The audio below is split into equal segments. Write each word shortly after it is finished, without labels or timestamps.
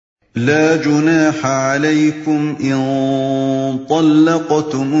لا جناح عليكم إن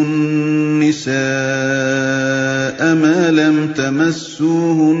طلقتم النساء ما لم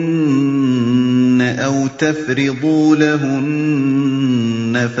تمسوهن أو تفرضوا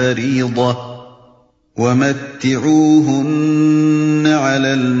لهن فريضة ومتعوهن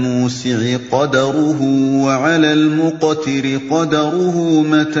على الموسع قدره وعلى المقتر قدره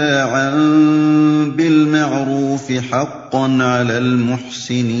متاعا بالمعروف حقا على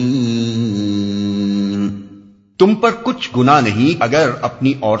المحسنين۔ تم پر کچھ گناہ نہیں اگر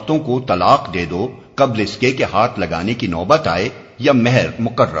اپنی عورتوں کو طلاق دے دو قبل اس کے کہ ہاتھ لگانے کی نوبت آئے یا مہر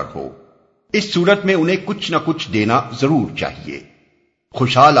مقرر ہو۔ اس صورت میں انہیں کچھ نہ کچھ دینا ضرور چاہیے۔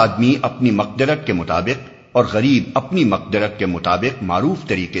 خوشحال آدمی اپنی مقدرت کے مطابق اور غریب اپنی مقدرت کے مطابق معروف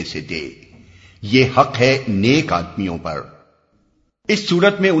طریقے سے دے، یہ حق ہے نیک آدمیوں پر۔ اس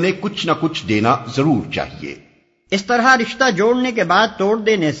صورت میں انہیں کچھ نہ کچھ دینا ضرور چاہیے۔ اس طرح رشتہ جوڑنے کے بعد توڑ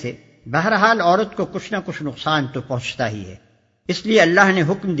دینے سے بہرحال عورت کو کچھ نہ کچھ نقصان تو پہنچتا ہی ہے، اس لیے اللہ نے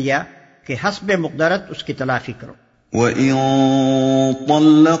حکم دیا کہ حسب مقدرت اس کی تلافی کرو۔ وَإِن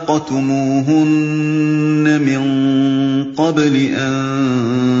طَلَّقْتُمُوهُنَّ مِن قَبْلِ أَن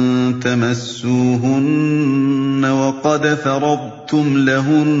تَمَسُّوهُنَّ وَقَدْ فَرَضْتُمْ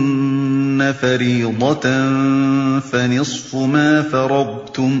لَهُنَّ فَرِيضَةً فَنِصْفُ مَا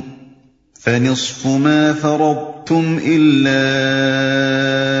فَرَضْتُمْ إِلَّا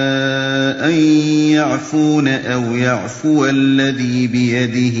أَن يَعْفُونَ أَوْ يَعْفُوَ الَّذِي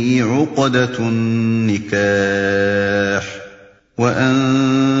بِيَدِهِ عُقْدَةُ النِّكَاحِ وَأَن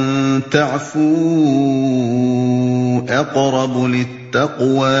تَعْفُوا أَقْرَبُ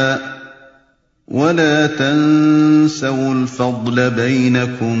لِلتَّقْوَى وَلَا تَنسَوُا الْفَضْلَ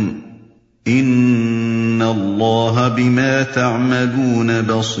بَيْنَكُمْ ان اللہ بما تعملون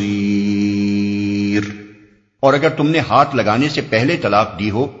بصیر۔ اور اگر تم نے ہاتھ لگانے سے پہلے طلاق دی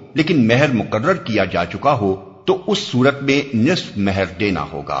ہو لیکن مہر مقرر کیا جا چکا ہو تو اس صورت میں نصف مہر دینا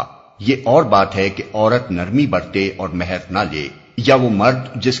ہوگا۔ یہ اور بات ہے کہ عورت نرمی برتے اور مہر نہ لے، یا وہ مرد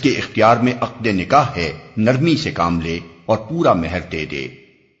جس کے اختیار میں عقد نکاح ہے نرمی سے کام لے اور پورا مہر دے دے۔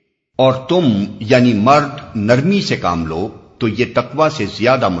 اور تم یعنی مرد نرمی سے کام لو تو یہ تقوی سے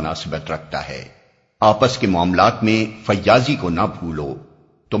زیادہ مناسبت رکھتا ہے۔ آپس کے معاملات میں فیاضی کو نہ بھولو،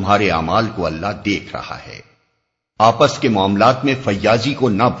 تمہارے اعمال کو اللہ دیکھ رہا ہے۔ آپس کے معاملات میں فیاضی کو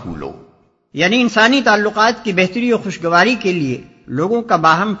نہ بھولو، یعنی انسانی تعلقات کی بہتری و خوشگواری کے لیے لوگوں کا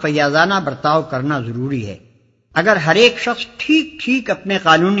باہم فیاضانہ برتاؤ کرنا ضروری ہے۔ اگر ہر ایک شخص ٹھیک ٹھیک اپنے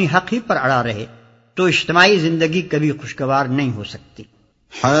قانونی حق ہی پر اڑا رہے تو اجتماعی زندگی کبھی خوشگوار نہیں ہو سکتی۔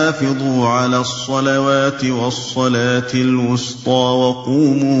 حافظوا على الصلوات والصلاة الوسطى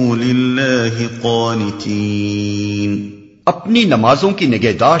وقوموا لله قانتين۔ اپنی نمازوں کی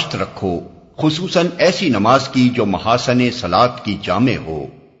نگہداشت رکھو، خصوصاً ایسی نماز کی جو محاسن صلاۃ کی جامع ہو۔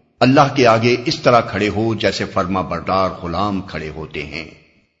 اللہ کے آگے اس طرح کھڑے ہو جیسے فرما بردار غلام کھڑے ہوتے ہیں۔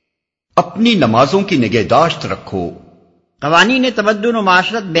 اپنی نمازوں کی نگہداشت رکھو۔ قوانین تمدن و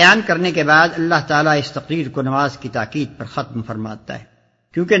معاشرت بیان کرنے کے بعد اللہ تعالیٰ اس تقریر کو نماز کی تاکید پر ختم فرماتا ہے،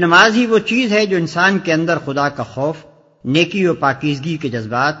 کیونکہ نماز ہی وہ چیز ہے جو انسان کے اندر خدا کا خوف، نیکی و پاکیزگی کے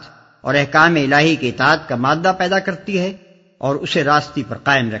جذبات اور احکام الہی کی اطاعت کا مادہ پیدا کرتی ہے اور اسے راستے پر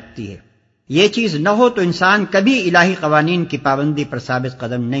قائم رکھتی ہے۔ یہ چیز نہ ہو تو انسان کبھی الہی قوانین کی پابندی پر ثابت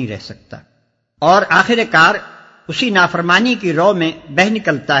قدم نہیں رہ سکتا، اور آخر کار اسی نافرمانی کی رو میں بہہ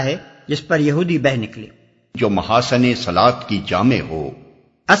نکلتا ہے جس پر یہودی بہہ نکلے۔ جو محاسن صلاۃ کی جامع ہو،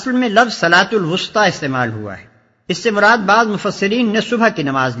 اصل میں لفظ صلاۃ الوسطی استعمال ہوا ہے۔ اس سے مراد بعض مفسرین نے صبح کی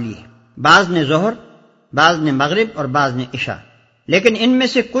نماز لی ہے، بعض نے ظہر، بعض نے مغرب اور بعض نے عشاء، لیکن ان میں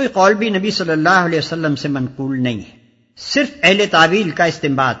سے کوئی قول بھی نبی صلی اللہ علیہ وسلم سے منقول نہیں ہے، صرف اہل تعویل کا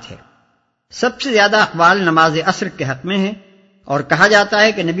استنباط ہے۔ سب سے زیادہ اقوال نماز عصر کے حق میں ہیں، اور کہا جاتا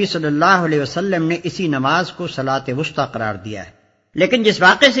ہے کہ نبی صلی اللہ علیہ وسلم نے اسی نماز کو صلاۃ وسطی قرار دیا ہے، لیکن جس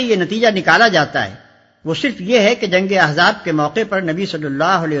واقعے سے یہ نتیجہ نکالا جاتا ہے وہ صرف یہ ہے کہ جنگ احزاب کے موقع پر نبی صلی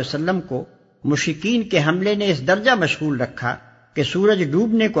اللہ علیہ وسلم کو مشرکین کے حملے نے اس درجہ مشغول رکھا کہ سورج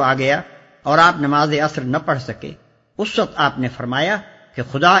ڈوبنے کو آ گیا اور آپ نماز عصر نہ پڑھ سکے۔ اس وقت آپ نے فرمایا کہ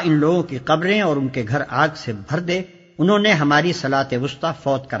خدا ان لوگوں کی قبریں اور ان کے گھر آگ سے بھر دے، انہوں نے ہماری صلاۃ وسطی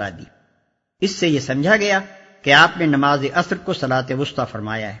فوت کرا دی۔ اس سے یہ سمجھا گیا کہ آپ نے نماز عصر کو صلاۃ وسطی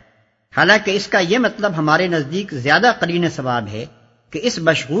فرمایا ہے، حالانکہ اس کا یہ مطلب ہمارے نزدیک زیادہ قرین ثواب ہے کہ اس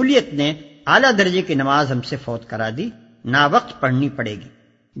مشغولیت نے اعلیٰ درجے کی نماز ہم سے فوت کرا دی، نا وقت پڑھنی پڑے گی،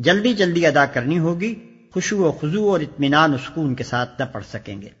 جلدی جلدی ادا کرنی ہوگی، خشوع و خضوع اور اطمینان و سکون کے ساتھ نہ پڑھ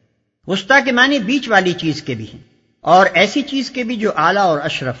سکیں گے۔ وسطیٰ کے معنی بیچ والی چیز کے بھی ہیں، اور ایسی چیز کے بھی جو اعلیٰ اور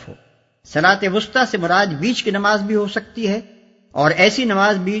اشرف ہو۔ صلاۃ وسطیٰ سے مراد بیچ کی نماز بھی ہو سکتی ہے، اور ایسی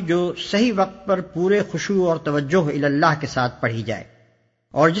نماز بھی جو صحیح وقت پر پورے خشوع اور توجہ الی اللہ کے ساتھ پڑھی جائے۔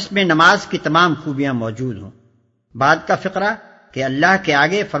 اور جس میں نماز کی تمام خوبیاں موجود ہوں۔ بعد کا فقرہ کہ اللہ کے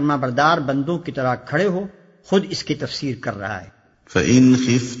آگے فرما بردار بندوں کی طرح کھڑے ہو خود اس کی تفسیر کر رہا ہے۔ فَإِنْ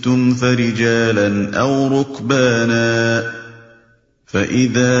خِفْتُمْ فَرِجَالًا أَوْ رُكْبَانًا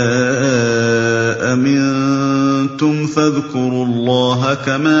فَإِذَا أَمِنْتُمْ فَاذْكُرُوا اللَّهَ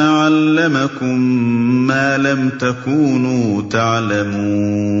كَمَا عَلَّمَكُمْ مَا لَمْ تَكُونُوا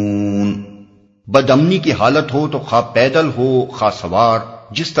تَعْلَمُونَ۔ بدامنی کی حالت ہو تو خواہ پیدل ہو خواہ سوار،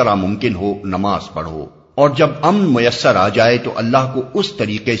 جس طرح ممکن ہو نماز پڑھو، اور جب امن میسر آ جائے تو اللہ کو اس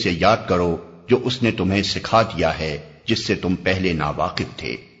طریقے سے یاد کرو جو اس نے تمہیں سکھا دیا ہے جس سے تم پہلے ناواقف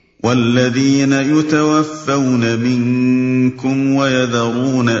تھے۔ والذین یتوفون منکم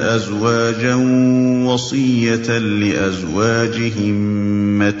ویذرون ازواجا وصیة لازواجهم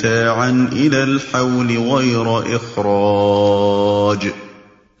متاعا الى الحول غیر اخراج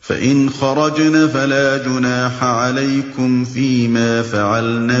فإن خرجن فلا جناح عليكم فيما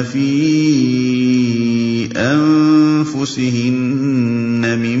فعلن في أنفسهن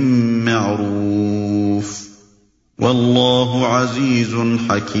من معروف والله عزيز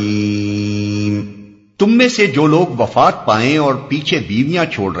حكيم۔ تم میں سے جو لوگ وفات پائیں اور پیچھے بیویاں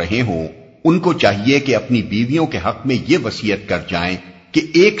چھوڑ رہے ہوں، ان کو چاہیے کہ اپنی بیویوں کے حق میں یہ وصیت کر جائیں کہ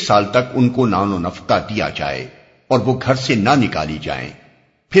 1 سال تک ان کو نان و نفقہ دیا جائے اور وہ گھر سے نہ نکالی جائیں۔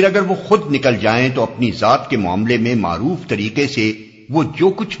 پھر اگر وہ خود نکل جائیں تو اپنی ذات کے معاملے میں معروف طریقے سے وہ جو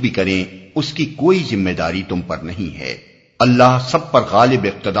کچھ بھی کریں اس کی کوئی ذمہ داری تم پر نہیں ہے۔ اللہ سب پر غالب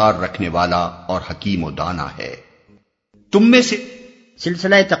اقتدار رکھنے والا اور حکیم و دانا ہے۔ تم میں سے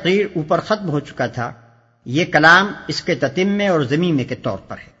سلسلہ تقریر اوپر ختم ہو چکا تھا، یہ کلام اس کے تتمے اور ضمیمے کے طور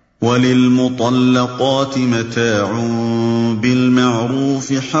پر ہے۔ وَلِلْمُطَلَّقَاتِ مَتَاعٌ بِالْمَعْرُوفِ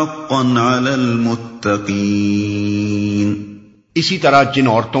حَقًّا عَلَى الْمُتَّقِينَ۔ اسی طرح جن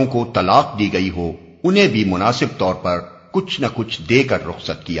عورتوں کو طلاق دی گئی ہو انہیں بھی مناسب طور پر کچھ نہ کچھ دے کر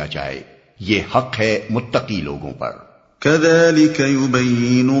رخصت کیا جائے، یہ حق ہے متقی لوگوں پر۔ كَذَلِكَ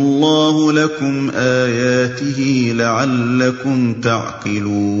يُبَيِّنُ اللَّهُ لَكُمْ آيَاتِهِ لَعَلَّكُمْ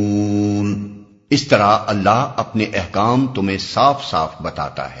تَعْقِلُونَ۔ اس طرح اللہ اپنے احکام تمہیں صاف صاف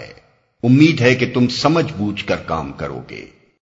بتاتا ہے، امید ہے کہ تم سمجھ بوجھ کر کام کرو گے۔